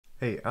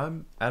Hey,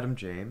 I'm Adam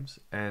James,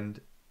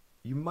 and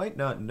you might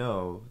not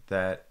know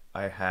that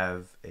I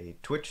have a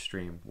Twitch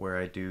stream where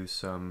I do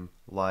some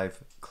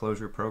live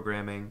Clojure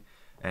programming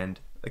and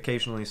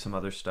occasionally some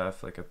other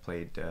stuff, like I've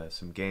played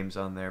some games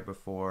on there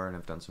before and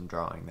I've done some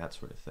drawing, that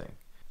sort of thing.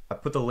 I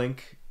put the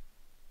link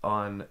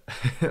on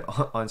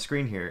on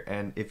screen here,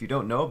 and if you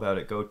don't know about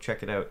it, go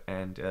check it out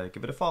and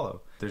give it a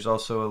follow. There's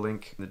also a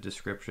link in the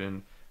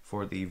description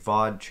for the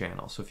VOD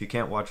channel, so if you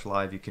can't watch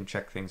live, you can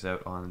check things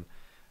out on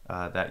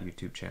that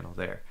YouTube channel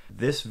there.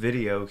 This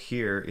video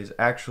here is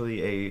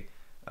actually a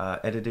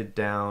edited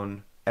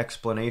down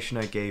explanation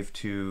I gave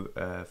to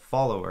a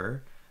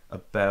follower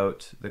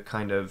about the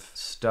kind of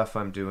stuff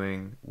I'm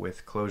doing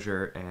with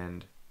Clojure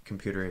and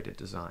computer-aided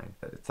design.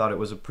 I thought it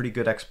was a pretty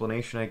good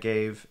explanation I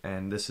gave,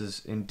 and this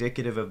is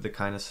indicative of the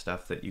kind of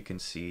stuff that you can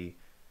see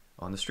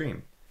on the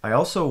stream. I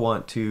also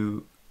want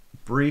to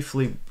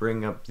briefly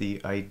bring up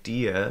the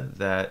idea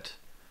that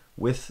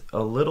with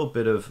a little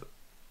bit of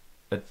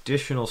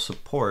additional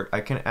support,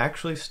 I can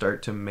actually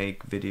start to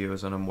make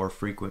videos on a more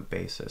frequent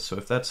basis. So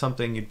if that's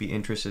something you'd be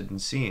interested in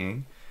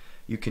seeing,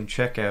 you can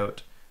check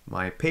out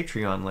my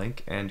Patreon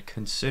link and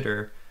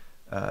consider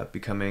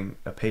becoming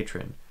a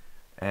patron.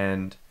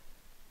 And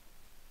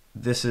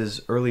this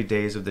is early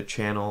days of the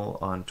channel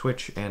on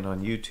Twitch and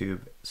on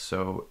YouTube,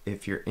 so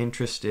if you're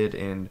interested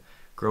in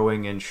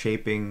growing and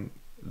shaping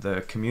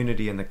the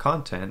community and the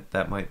content,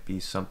 that might be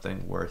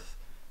something worth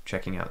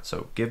checking out.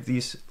 So give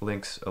these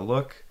links a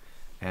look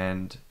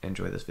and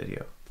enjoy this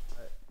video.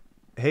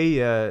 Hey,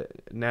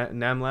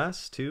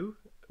 Namlas too,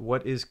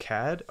 what is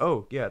CAD?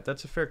 Oh yeah,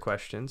 that's a fair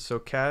question. So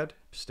CAD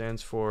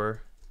stands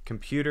for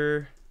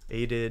Computer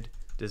Aided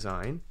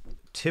Design.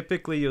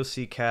 Typically you'll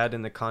see CAD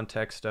in the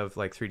context of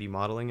like 3D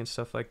modeling and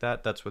stuff like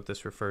that. That's what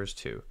this refers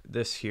to.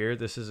 This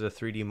is a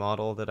 3D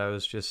model that I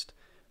was just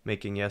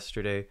making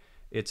yesterday.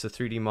 It's a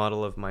 3D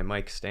model of my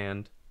mic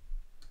stand.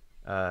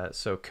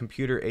 So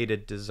computer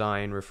aided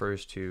design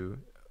refers to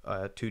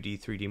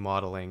 2D, 3D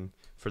modeling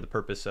for the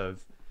purpose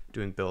of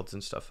doing builds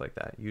and stuff like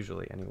that,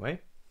 usually anyway.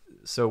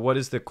 So what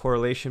is the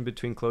correlation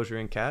between Clojure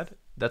and CAD?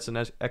 That's an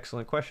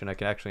excellent question. I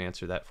can actually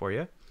answer that for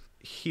you.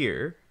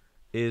 Here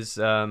is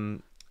a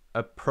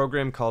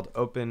program called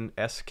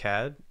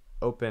OpenSCAD,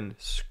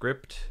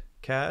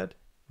 OpenScriptCAD.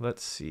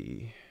 Let's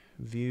see,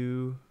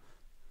 view,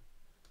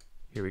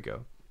 here we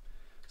go.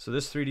 So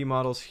this 3D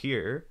model's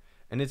here,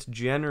 and it's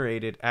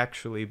generated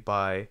actually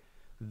by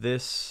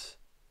this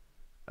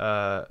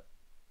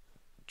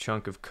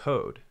chunk of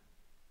code.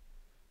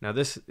 Now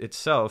this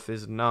itself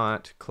is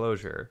not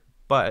Clojure,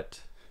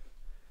 but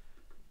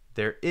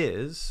there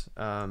is,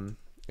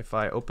 if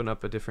I open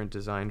up a different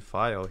design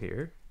file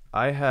here,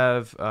 I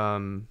have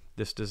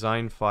this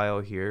design file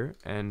here,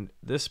 and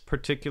this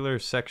particular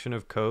section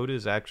of code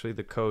is actually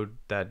the code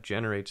that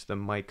generates the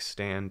mic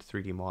stand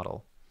 3D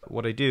model.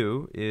 What I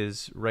do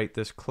is write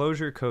this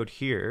Clojure code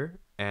here,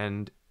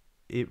 and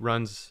it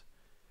runs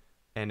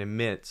and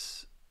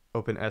emits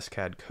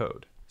OpenSCAD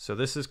code. So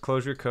this is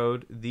Clojure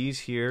code. These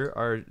here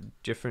are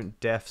different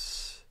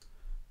defs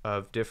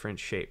of different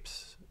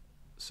shapes.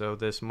 So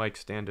this mic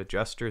stand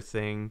adjuster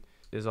thing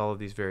is all of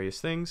these various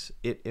things.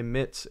 It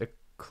emits a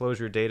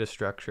Clojure data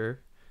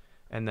structure,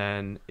 and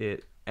then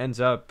it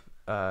ends up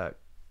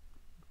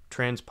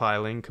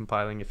transpiling,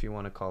 compiling if you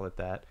want to call it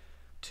that,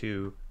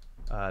 to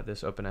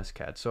this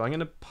OpenSCAD. So I'm going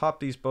to pop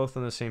these both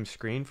on the same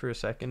screen for a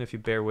second. If you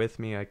bear with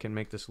me, I can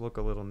make this look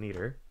a little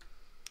neater,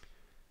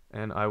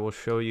 and I will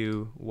show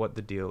you what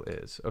the deal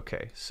is.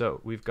 Okay,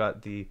 so we've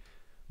got the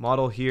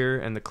model here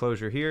and the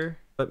Clojure here.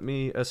 Let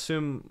me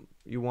assume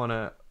you want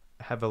to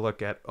have a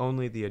look at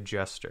only the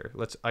adjuster.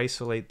 Let's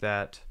isolate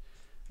that,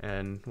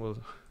 and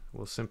we'll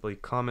simply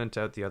comment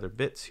out the other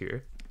bits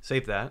here.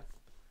 Save that,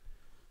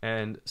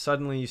 and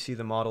suddenly you see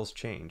the model's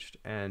changed,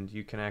 and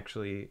you can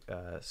actually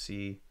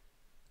see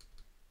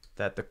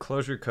that the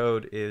Clojure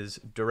code is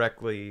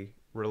directly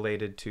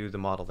related to the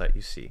model that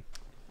you see.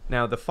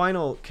 Now the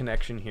final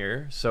connection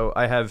here, so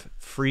I have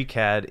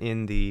FreeCAD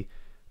in the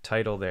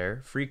title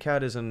there.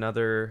 FreeCAD is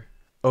another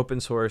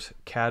open source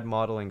CAD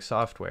modeling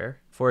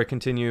software. Before I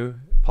continue,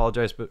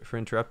 apologize for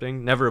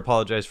interrupting. Never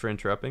apologize for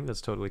interrupting.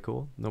 That's totally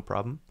cool. No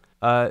problem.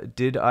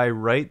 Did I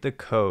write the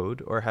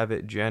code or have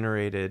it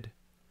generated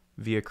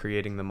via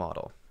creating the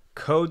model?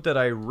 Code that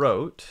I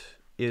wrote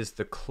is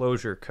the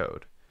Clojure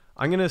code.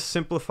 I'm going to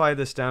simplify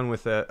this down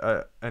with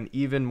an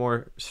even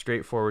more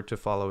straightforward to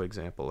follow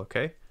example,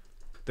 okay?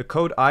 The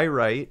code I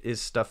write is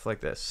stuff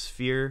like this,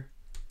 sphere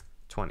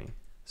 20.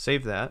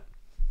 Save that,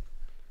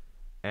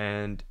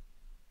 and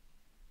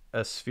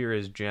a sphere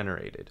is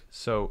generated.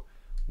 So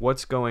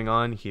what's going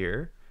on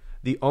here?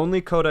 The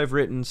only code I've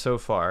written so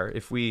far,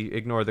 if we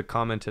ignore the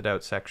commented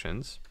out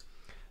sections,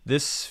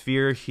 this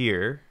sphere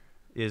here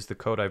is the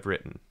code I've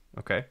written,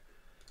 okay?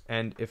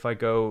 And if I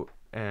go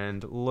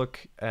and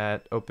look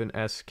at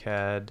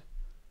OpenSCAD,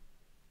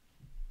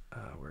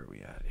 where are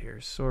we at here?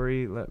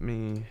 Sorry, there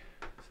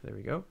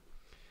we go.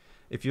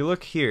 If you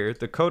look here,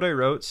 the code I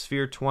wrote,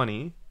 sphere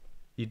 20,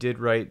 you did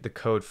write the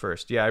code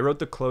first. Yeah, I wrote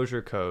the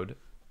Clojure code,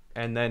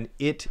 and then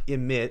it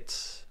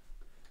emits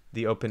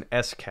the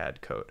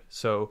OpenSCAD code.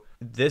 So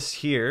this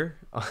here,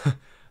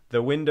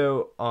 the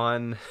window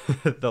on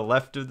the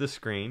left of the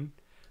screen,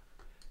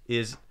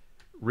 is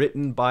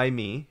written by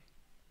me.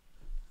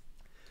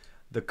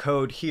 The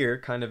code here,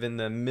 kind of in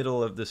the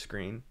middle of the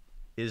screen,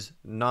 is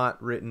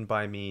not written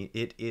by me.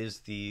 It is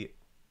the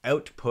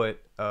output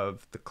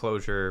of the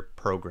Clojure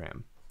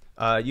program.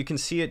 You can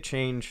see it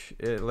change.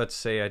 Let's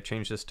say I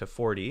change this to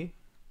 40.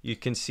 You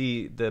can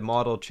see the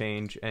model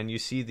change, and you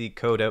see the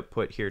code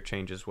output here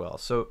change as well.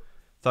 So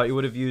thought you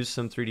would have used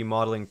some 3D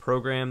modeling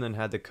program, then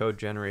had the code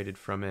generated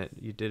from it.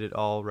 You did it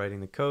all writing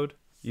the code.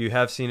 You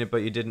have seen it,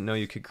 but you didn't know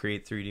you could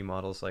create 3D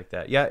models like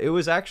that. Yeah, it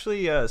was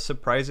actually a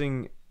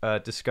surprising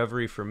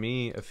discovery for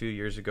me a few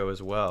years ago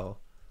as well.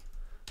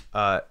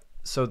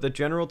 So the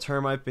general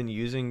term I've been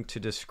using to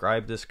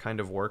describe this kind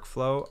of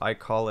workflow, I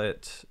call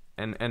it,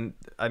 and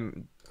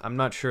I'm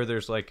not sure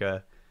there's like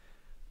a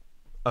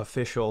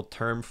official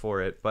term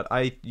for it, but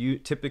you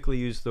typically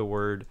use the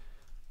word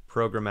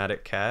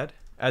programmatic CAD,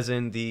 as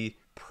in the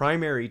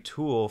primary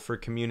tool for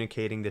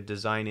communicating the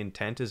design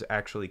intent is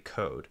actually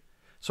code.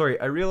 Sorry,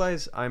 I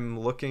realize I'm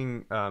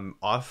looking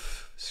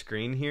off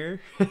screen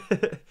here.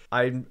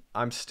 I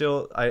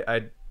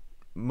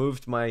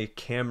moved my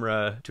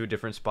camera to a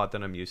different spot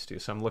than I'm used to,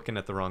 so I'm looking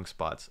at the wrong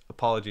spots.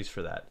 Apologies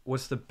for that.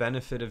 What's the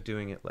benefit of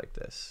doing it like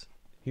this?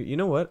 You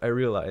know what? I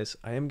realize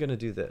I am gonna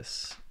do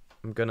this.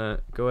 I'm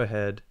gonna go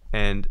ahead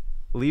and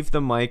leave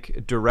the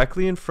mic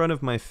directly in front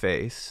of my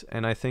face,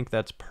 and I think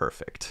that's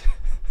perfect.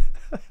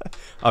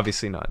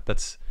 Obviously not.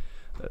 That's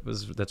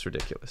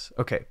ridiculous.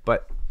 Okay,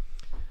 but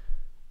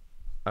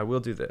I will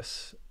do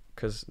this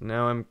because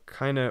now I'm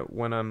kind of,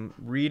 when I'm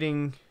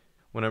reading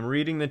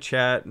the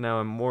chat, now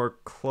I'm more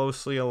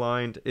closely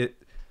aligned.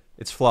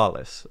 It's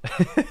flawless.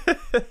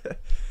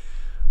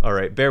 All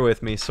right, bear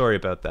with me. Sorry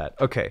about that.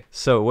 Okay,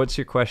 so what's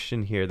your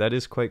question here? That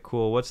is quite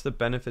cool. What's the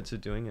benefits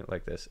of doing it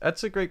like this?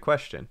 That's a great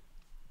question.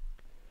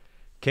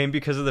 Came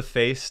because of the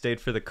face, stayed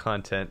for the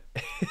content.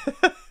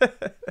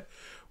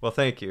 Well,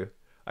 thank you.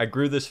 I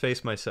grew this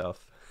face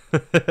myself.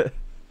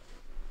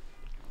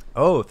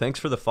 Oh, thanks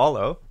for the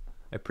follow.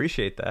 I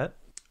appreciate that.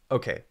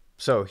 Okay,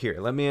 so here,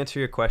 let me answer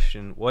your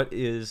question. What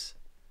is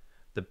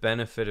the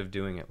benefit of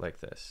doing it like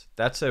this?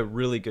 That's a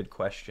really good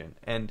question.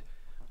 And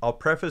I'll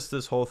preface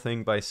this whole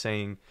thing by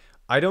saying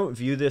I don't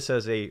view this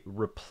as a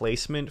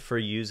replacement for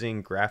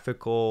using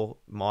graphical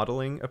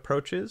modeling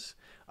approaches.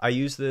 I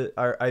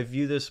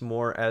view this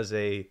more as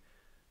a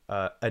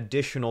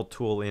additional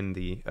tool in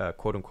the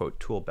quote-unquote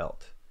tool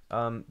belt.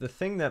 The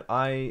thing that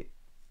I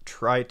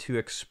try to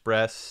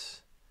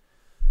express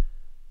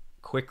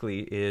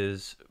quickly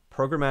is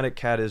programmatic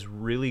CAD is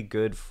really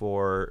good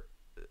for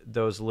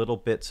those little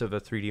bits of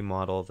a 3D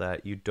model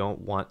that you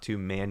don't want to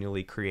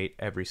manually create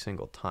every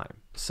single time.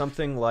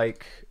 Something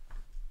like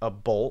a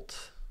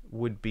bolt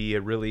would be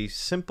a really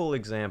simple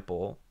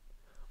example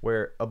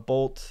where a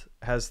bolt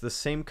has the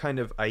same kind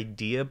of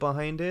idea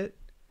behind it,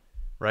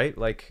 right?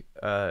 Like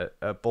a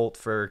bolt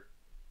for,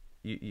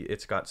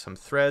 it's got some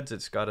threads,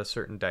 it's got a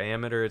certain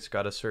diameter, it's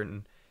got a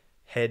certain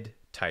head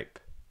type.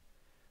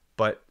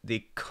 But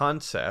the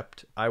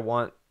concept, I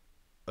want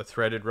a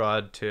threaded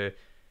rod to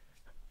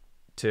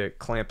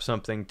clamp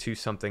something to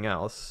something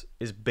else,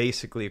 is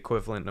basically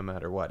equivalent no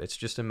matter what. It's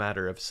just a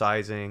matter of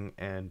sizing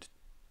and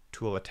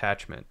tool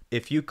attachment.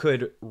 If you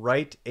could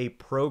write a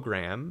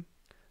program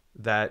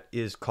that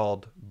is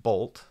called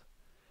bolt,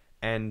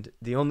 and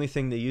the only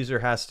thing the user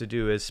has to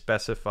do is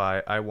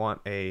specify, I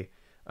want an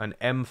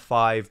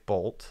M5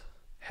 bolt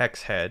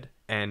hex head,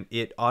 and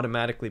it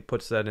automatically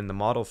puts that in the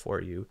model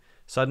for you,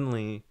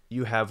 suddenly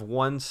you have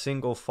one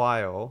single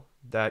file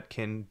that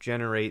can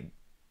generate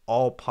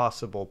all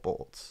possible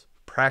bolts.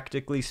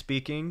 Practically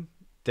speaking,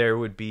 there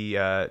would be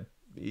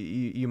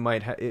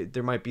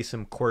there might be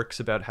some quirks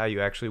about how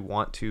you actually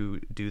want to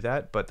do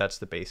that, but that's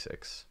the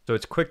basics. So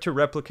it's quick to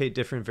replicate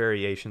different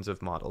variations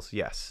of models,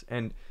 yes.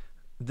 And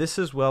this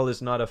as well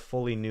is not a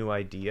fully new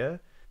idea.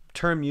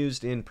 Term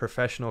used in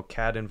professional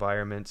CAD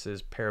environments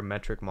is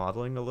parametric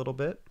modeling a little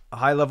bit. A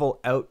high-level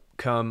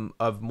outcome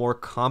of more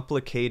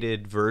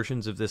complicated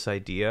versions of this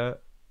idea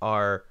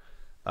are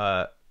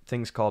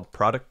things called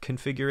product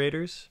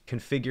configurators.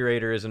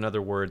 Configurator is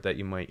another word that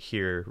you might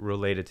hear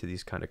related to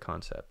these kind of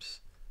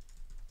concepts.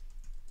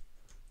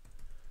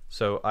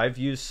 So I've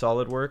used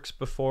SolidWorks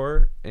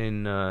before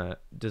in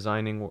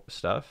designing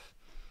stuff.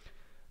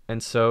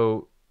 And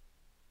so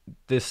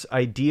this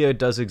idea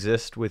does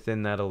exist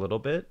within that a little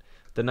bit.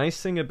 The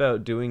nice thing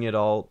about doing it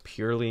all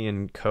purely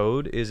in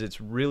code is it's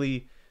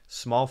really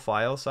small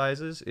file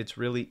sizes. It's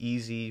really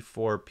easy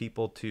for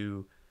people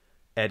to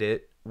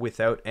edit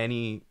without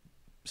any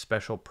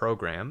special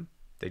program.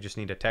 They just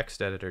need a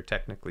text editor,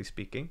 technically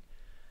speaking.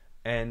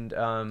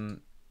 And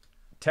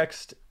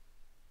text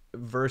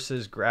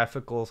versus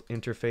graphical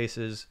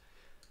interfaces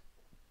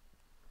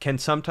can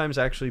sometimes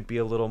actually be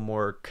a little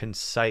more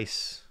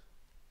concise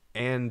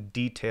and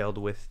detailed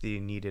with the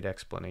needed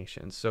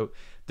explanations. So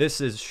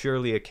this is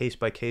surely a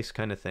case-by-case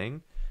kind of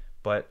thing,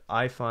 but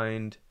I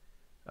find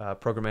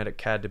Programmatic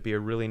CAD to be a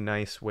really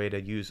nice way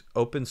to use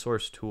open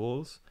source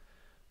tools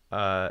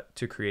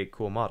to create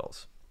cool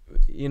models.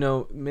 You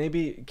know,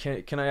 maybe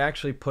can I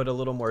actually put a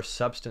little more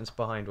substance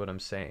behind what I'm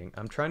saying?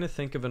 I'm trying to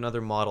think of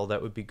another model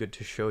that would be good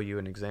to show you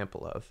an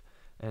example of.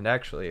 And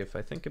actually, if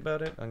I think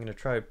about it, I'm going to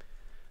try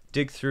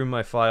dig through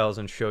my files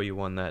and show you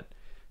one that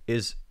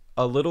is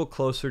a little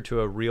closer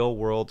to a real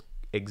world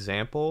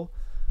example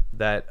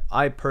that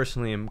I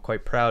personally am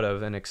quite proud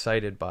of and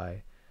excited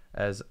by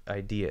as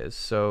ideas.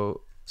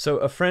 So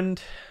a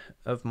friend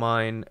of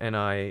mine and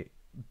I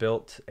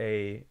built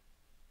a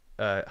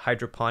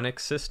hydroponic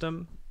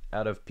system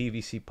out of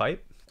PVC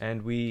pipe,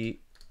 and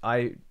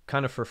I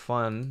kind of for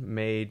fun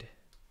made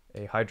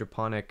a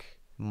hydroponic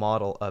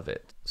model of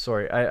it.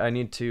 Sorry, I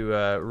need to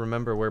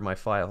remember where my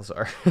files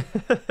are.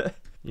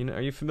 You know,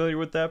 are you familiar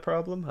with that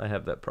problem? I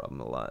have that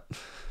problem a lot.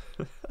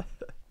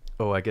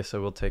 Oh, I guess I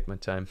will take my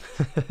time.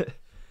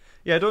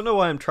 Yeah, I don't know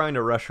why I'm trying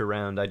to rush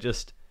around.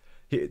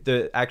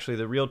 Actually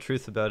the real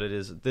truth about it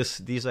is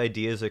these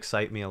ideas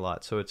excite me a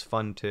lot, so it's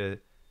fun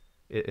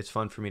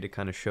for me to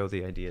kind of show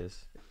the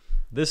ideas.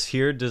 This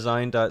here,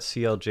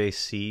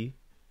 design.cljc,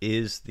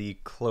 is the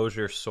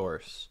Clojure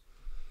source.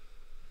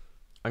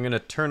 I'm going to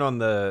turn on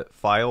the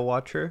file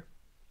watcher,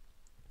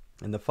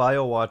 and the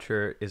file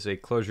watcher is a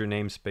Clojure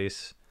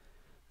namespace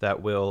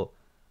that will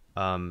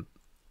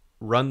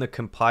run the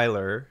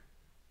compiler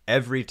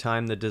every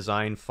time the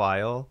design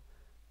file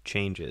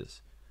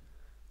changes.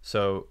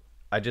 So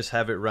I just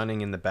have it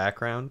running in the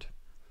background,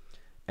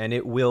 and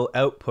it will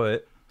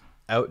output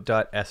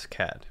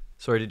out.scad.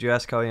 Sorry, did you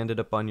ask how I ended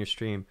up on your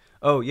stream?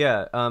 Oh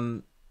yeah,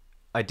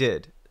 I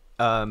did.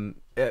 You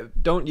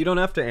don't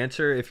have to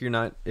answer if you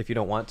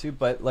don't want to,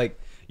 but like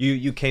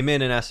you came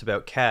in and asked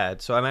about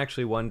CAD, so I'm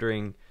actually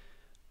wondering.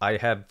 I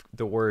have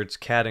the words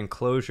CAD and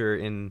Clojure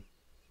in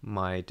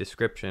my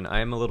description. I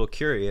am a little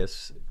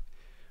curious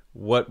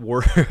what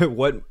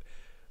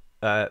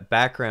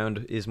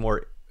background is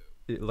more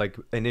like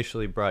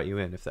initially brought you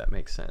in, if that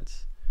makes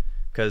sense,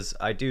 because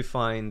I do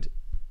find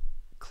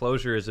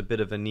Clojure is a bit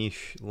of a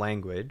niche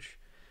language,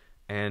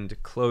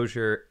 and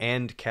Clojure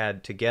and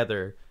CAD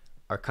together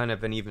are kind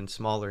of an even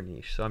smaller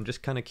niche. So I'm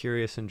just kind of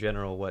curious in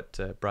general what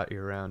brought you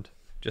around.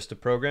 Just a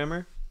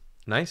programmer?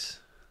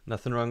 Nice.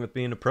 Nothing wrong with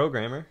being a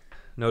programmer.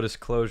 Notice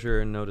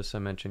Clojure and notice I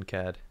mentioned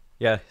CAD.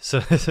 Yeah, so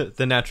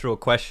the natural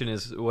question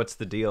is, what's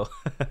the deal?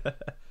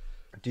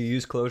 Do you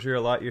use Clojure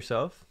a lot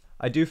yourself?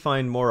 I do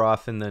find more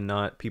often than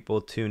not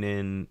people tune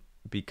in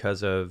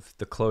because of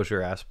the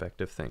Clojure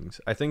aspect of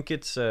things. I think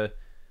it's a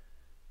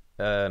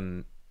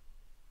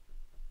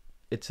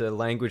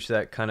language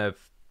that kind of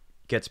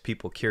gets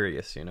people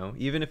curious, you know,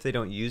 even if they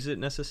don't use it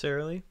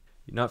necessarily.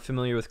 You're not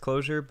familiar with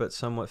Clojure, but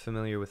somewhat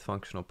familiar with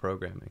functional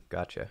programming.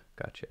 Gotcha.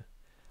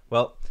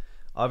 Well,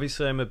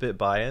 obviously I'm a bit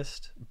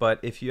biased, but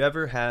if you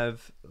ever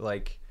have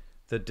like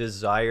the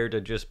desire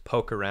to just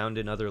poke around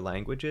in other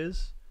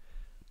languages,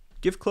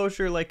 give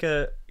Clojure like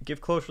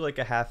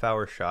a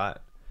half-hour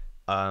shot.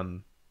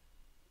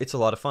 It's a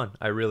lot of fun.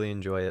 I really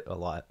enjoy it a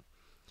lot.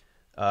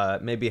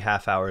 Maybe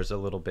half hour is a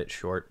little bit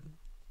short.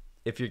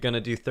 If you're gonna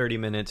do 30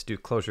 minutes, do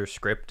Clojure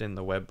script in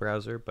the web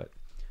browser, but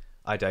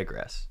I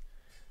digress.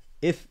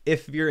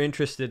 If you're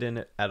interested in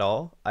it at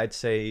all, I'd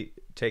say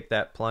take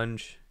that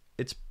plunge.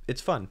 It's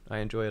fun. I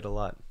enjoy it a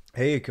lot.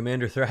 Hey,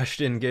 Commander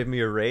Thrashton gave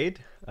me a raid.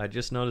 I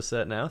just noticed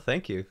that now.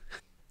 Thank you.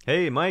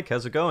 Hey, Mike,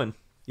 how's it going?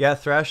 Yeah,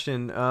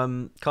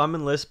 Thrashton,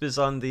 Common Lisp is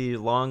on the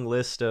long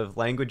list of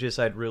languages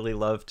I'd really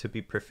love to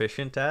be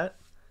proficient at.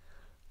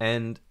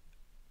 And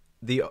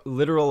the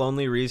literal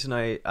only reason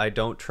I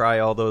don't try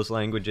all those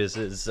languages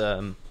is,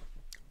 I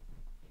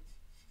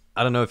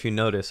don't know if you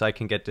notice, I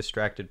can get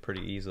distracted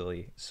pretty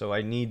easily. So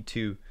I need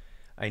to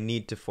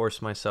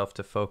force myself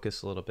to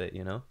focus a little bit,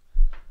 you know?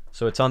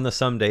 So it's on the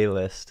someday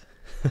list.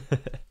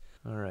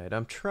 All right,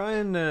 I'm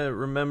trying to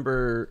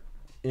remember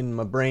in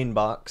my brain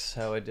box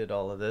how I did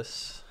all of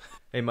this.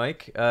 Hey,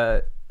 Mike,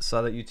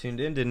 saw that you tuned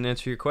in, didn't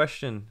answer your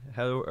question.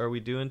 How are we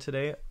doing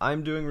today?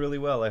 I'm doing really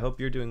well. I hope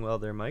you're doing well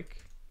there, Mike.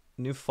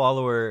 New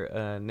follower,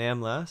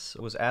 Namlas,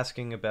 was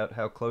asking about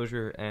how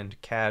Clojure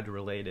and CAD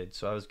related.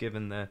 So I was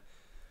given the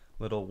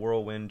little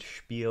whirlwind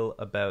spiel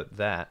about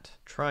that,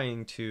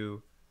 trying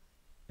to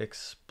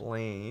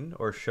explain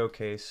or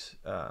showcase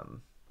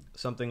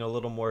something a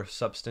little more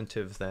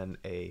substantive than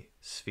a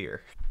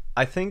sphere.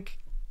 I think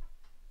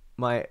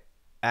my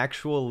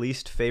actual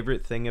least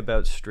favorite thing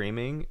about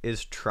streaming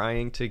is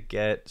trying to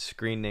get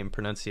screen name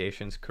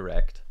pronunciations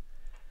correct.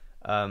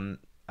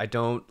 I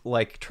don't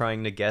like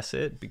trying to guess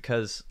it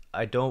because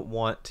I don't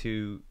want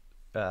to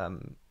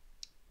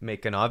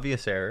make an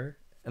obvious error,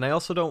 and I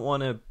also don't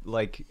want to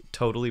like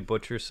totally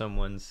butcher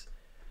someone's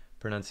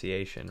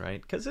pronunciation,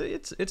 right? Because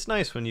it's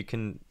nice when you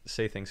can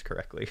say things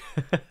correctly.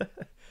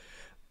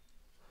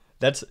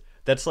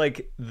 That's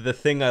like the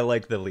thing I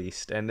like the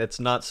least, and it's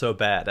not so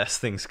bad as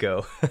things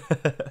go.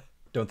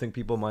 Don't think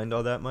people mind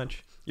all that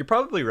much. You're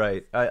probably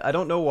right. I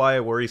don't know why I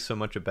worry so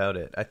much about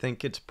it. I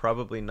think it's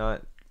probably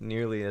not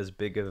nearly as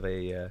big of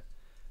a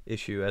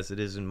issue as it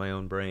is in my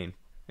own brain.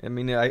 I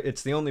mean,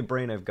 it's the only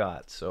brain I've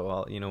got,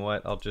 so you know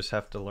what? I'll just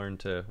have to learn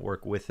to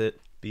work with it.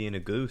 Being a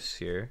goose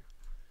here.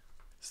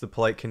 It's the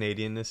polite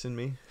Canadianness in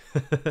me.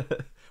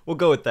 We'll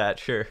go with that,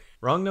 sure.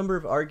 Wrong number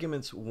of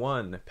arguments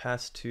 1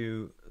 passed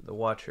to the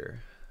watcher.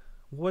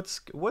 What's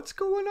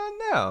going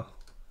on now?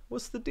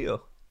 What's the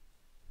deal?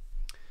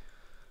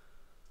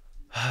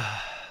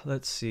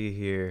 Let's see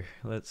here.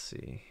 Let's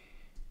see.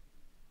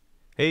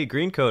 Hey,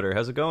 Green Coder,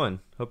 how's it going?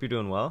 Hope you're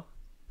doing well.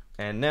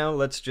 And now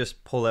let's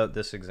just pull out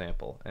this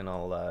example, and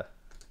I'll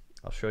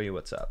show you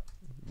what's up.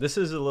 This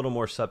is a little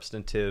more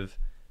substantive,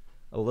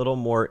 a little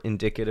more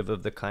indicative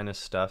of the kind of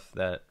stuff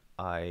that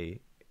I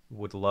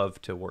would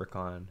love to work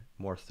on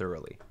more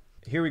thoroughly.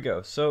 Here we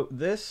go. So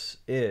this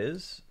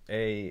is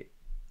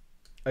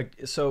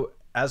so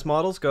as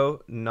models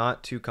go,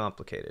 not too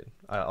complicated.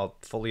 I'll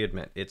fully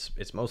admit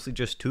it's mostly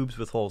just tubes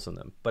with holes in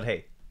them. But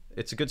hey,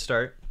 it's a good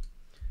start.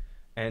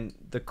 And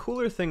the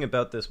cooler thing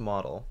about this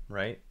model,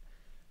 right?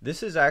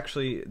 This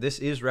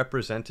is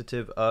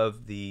representative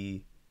of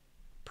the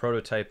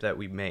prototype that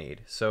we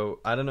made. So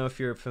I don't know if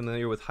you're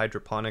familiar with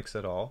hydroponics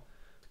at all,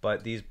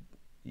 but these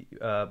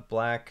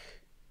black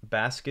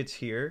baskets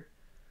here,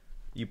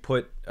 you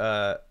put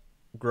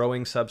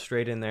growing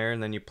substrate in there,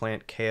 and then you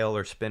plant kale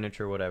or spinach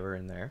or whatever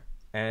in there,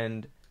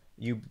 and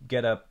you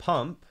get a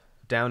pump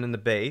down in the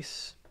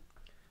base.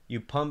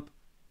 You pump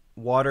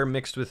water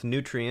mixed with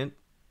nutrient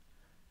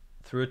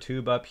through a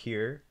tube up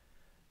here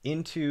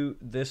into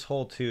this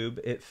whole tube.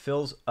 It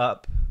fills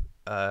up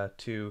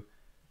to,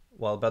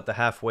 well, about the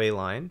halfway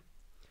line,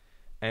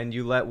 and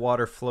you let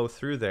water flow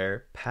through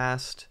there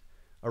past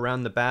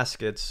around the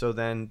baskets, so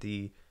then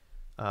the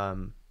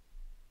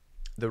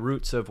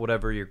roots of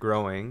whatever you're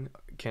growing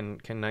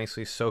can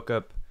nicely soak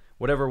up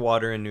whatever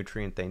water and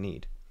nutrient they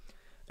need.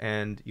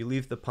 And you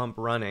leave the pump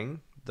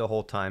running the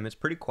whole time. It's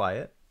pretty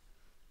quiet.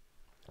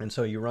 And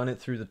so you run it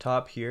through the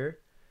top here.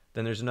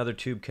 Then there's another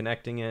tube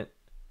connecting it.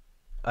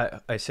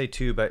 I say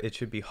tube, but it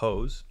should be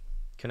hose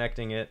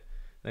connecting it.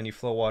 Then you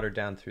flow water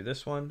down through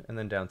this one and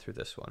then down through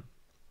this one.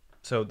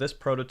 So this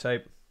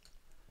prototype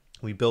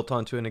we built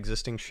onto an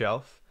existing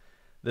shelf.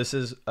 This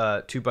is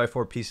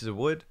 2x4 pieces of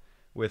wood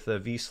with a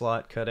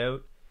V-slot cut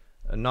out.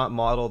 Not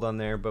modeled on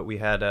there, but we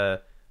had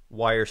a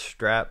wire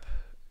strap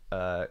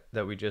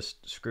that we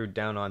just screwed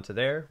down onto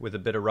there with a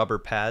bit of rubber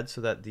pad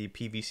so that the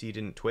PVC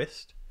didn't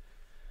twist.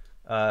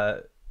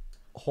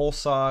 Hole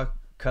saw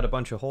cut a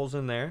bunch of holes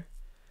in there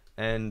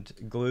and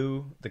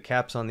glue the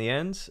caps on the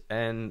ends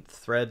and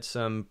thread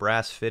some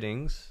brass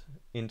fittings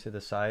into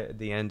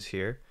the ends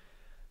here.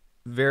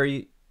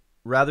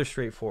 Rather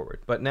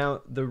straightforward. But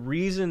now the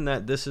reason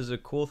that this is a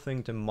cool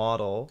thing to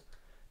model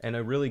and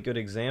a really good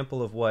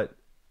example of what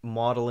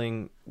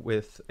modeling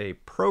with a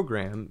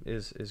program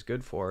is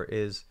good for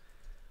is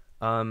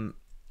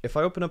if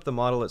I open up the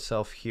model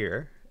itself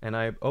here and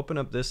I open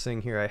up this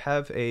thing here, I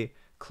have a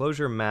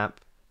Clojure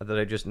map that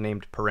I just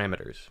named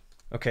parameters.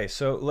 Okay,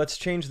 so let's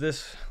change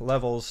this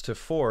levels to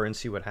 4 and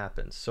see what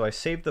happens. So I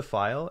saved the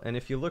file, and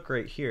if you look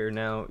right here,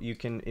 now you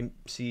can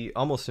see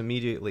almost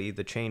immediately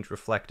the change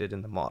reflected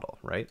in the model,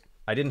 right?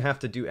 I didn't have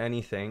to do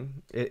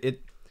anything.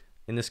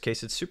 In this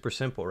case, it's super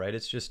simple, right?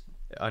 It's just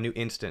a new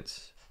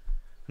instance.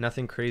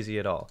 Nothing crazy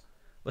at all.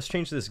 Let's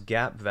change this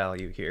gap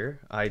value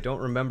here. I don't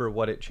remember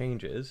what it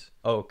changes.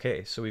 Oh,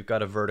 okay, so we've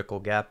got a vertical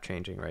gap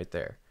changing right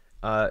there.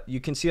 You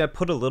can see I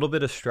put a little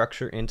bit of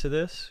structure into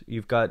this.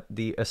 You've got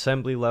the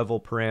assembly level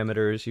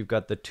parameters, you've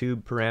got the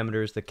tube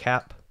parameters, the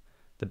cap,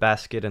 the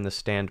basket, and the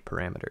stand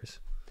parameters.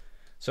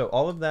 So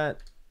all of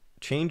that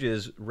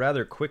changes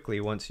rather quickly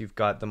once you've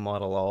got the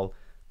model all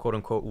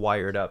quote-unquote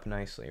wired up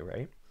nicely,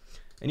 right?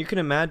 And you can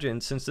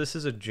imagine, since this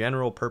is a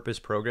general purpose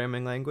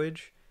programming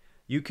language,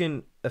 you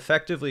can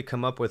effectively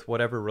come up with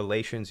whatever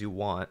relations you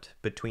want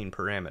between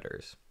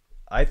parameters.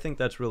 I think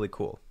that's really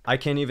cool. I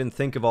can't even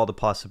think of all the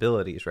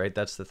possibilities, right?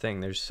 That's the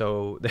thing.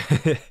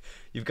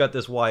 You've got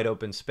this wide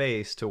open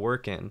space to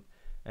work in,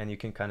 and you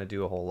can kind of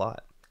do a whole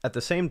lot. At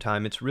the same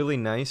time, it's really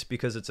nice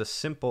because it's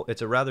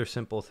a rather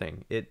simple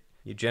thing.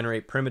 You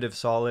generate primitive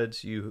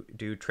solids, you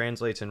do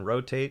translates and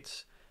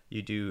rotates,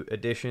 you do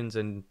additions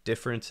and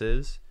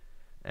differences,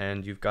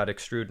 and you've got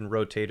extrude and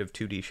rotate of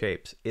 2D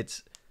shapes.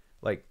 It's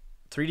like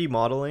 3D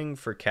modeling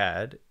for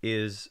CAD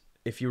is,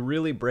 if you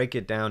really break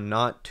it down,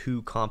 not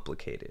too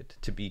complicated,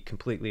 to be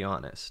completely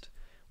honest,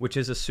 which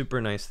is a super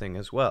nice thing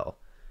as well.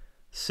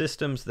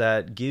 Systems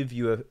that give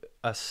you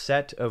a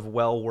set of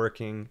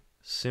well-working,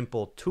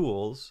 simple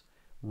tools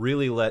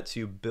really lets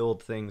you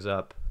build things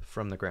up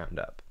from the ground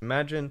up.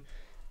 Imagine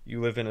you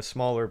live in a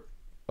smaller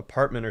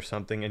apartment or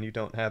something and you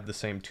don't have the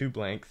same tube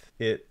length.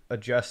 It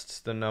adjusts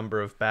the number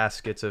of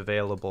baskets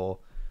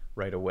available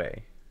right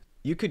away.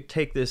 You could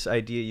take this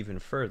idea even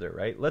further,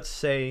 right? Let's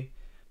say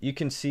you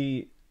can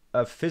see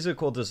a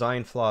physical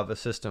design flaw of a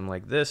system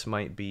like this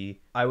might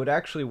be, I would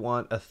actually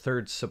want a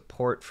third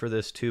support for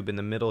this tube in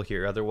the middle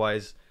here.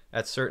 Otherwise,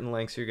 at certain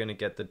lengths, you're going to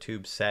get the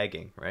tube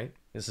sagging, right?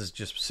 This is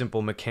just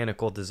simple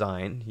mechanical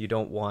design. You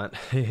don't want,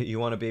 you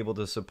want to be able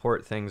to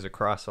support things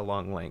across a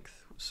long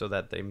length so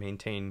that they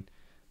maintain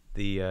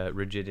the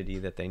rigidity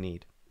that they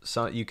need.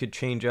 So you could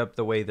change up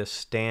the way the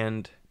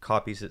stand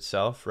copies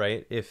itself,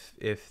 right?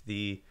 If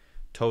the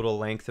total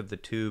length of the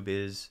tube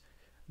is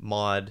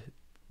mod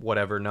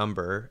whatever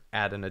number,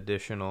 add an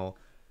additional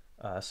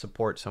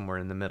support somewhere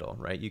in the middle,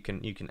 right? You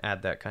can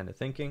add that kind of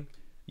thinking.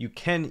 You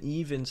can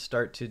even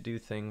start to do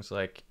things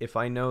like, if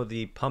I know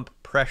the pump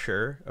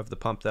pressure of the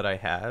pump that I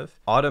have,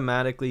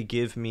 automatically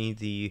give me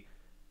the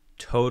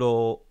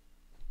total,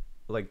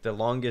 like the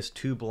longest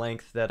tube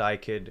length that I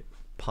could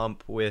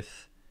pump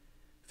with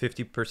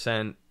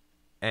 50%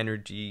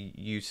 energy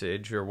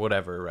usage or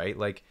whatever, right?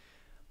 Like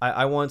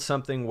I want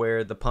something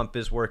where the pump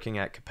is working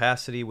at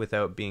capacity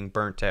without being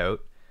burnt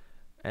out.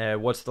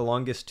 What's the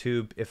longest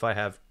tube if I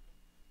have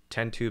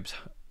 10 tubes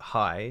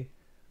high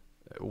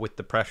with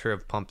the pressure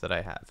of pump that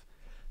I have?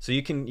 So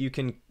you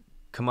can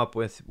come up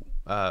with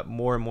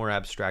more and more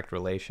abstract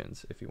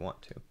relations if you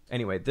want to.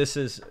 Anyway, this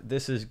is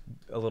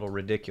a little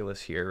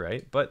ridiculous here,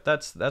 right? But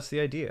that's the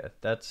idea.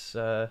 That's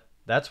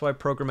why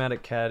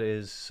programmatic CAD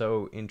is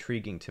so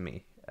intriguing to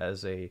me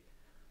as a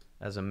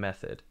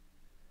method.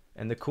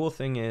 And the cool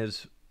thing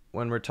is,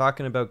 when we're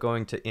talking about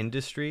going to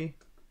industry,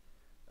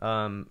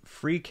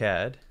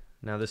 FreeCAD,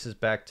 now this is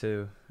back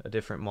to a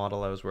different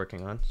model I was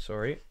working on.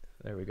 Sorry,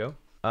 there we go.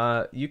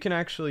 You can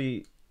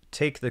actually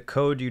take the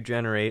code you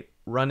generate,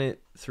 run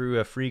it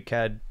through a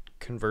FreeCAD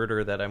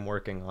converter that I'm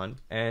working on,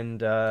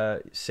 and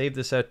save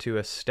this out to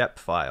a step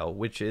file,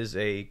 which is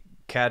a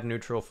CAD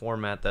neutral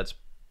format that's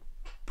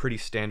pretty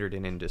standard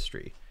in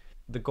industry.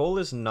 The goal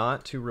is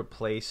not to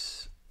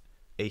replace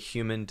a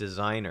human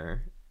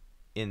designer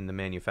in the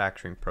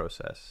manufacturing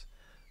process.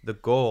 The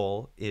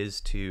goal is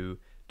to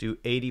do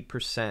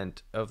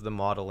 80% of the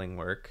modeling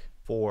work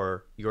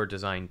for your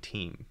design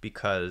team,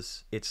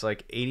 because it's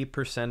like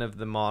 80% of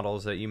the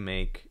models that you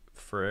make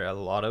for a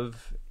lot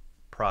of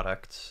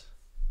products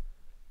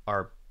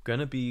are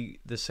gonna be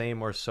the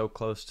same or so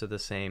close to the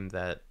same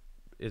that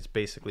it's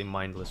basically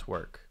mindless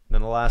work.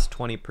 Then the last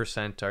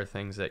 20% are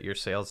things that your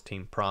sales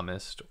team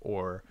promised,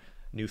 or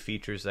new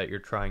features that you're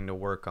trying to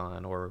work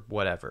on, or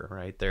whatever,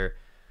 right? They're,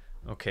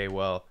 okay,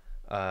 well,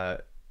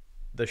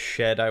 the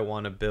shed I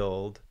want to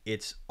build,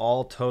 it's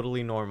all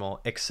totally normal,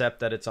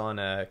 except that it's on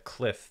a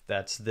cliff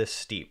that's this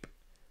steep.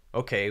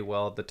 Okay,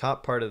 well, the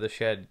top part of the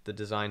shed, the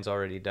design's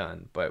already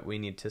done, but we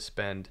need to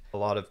spend a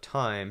lot of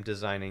time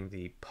designing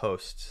the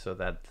posts so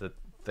that the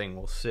thing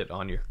will sit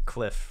on your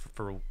cliff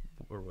for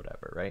or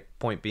whatever, right?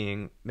 Point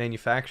being,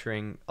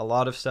 manufacturing, a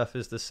lot of stuff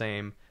is the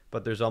same,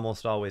 but there's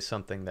almost always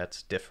something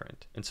that's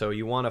different. And so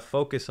you want to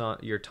focus on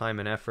your time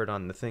and effort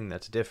on the thing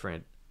that's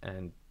different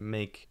and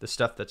make the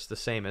stuff that's the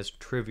same as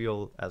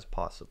trivial as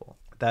possible.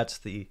 That's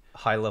the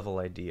high level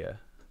idea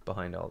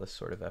behind all this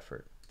sort of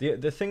effort.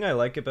 The thing I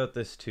like about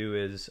this too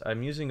is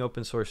I'm using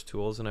open source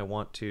tools, and I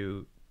want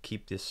to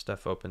keep this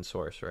stuff open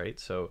source, right?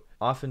 So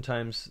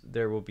oftentimes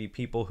there will be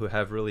people who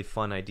have really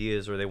fun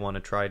ideas, or they want to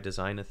try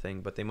design a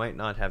thing, but they might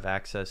not have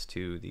access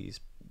to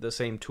the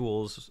same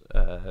tools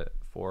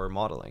for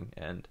modeling.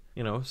 And,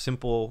 you know,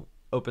 simple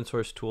open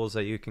source tools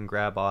that you can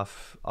grab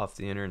off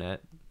the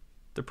internet,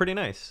 they're pretty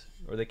nice,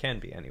 or they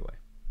can be anyway.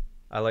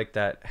 I like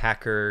that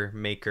hacker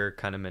maker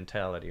kind of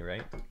mentality,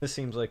 right? This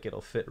seems like it'll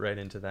fit right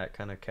into that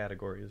kind of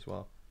category as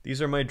well. These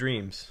are my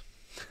dreams.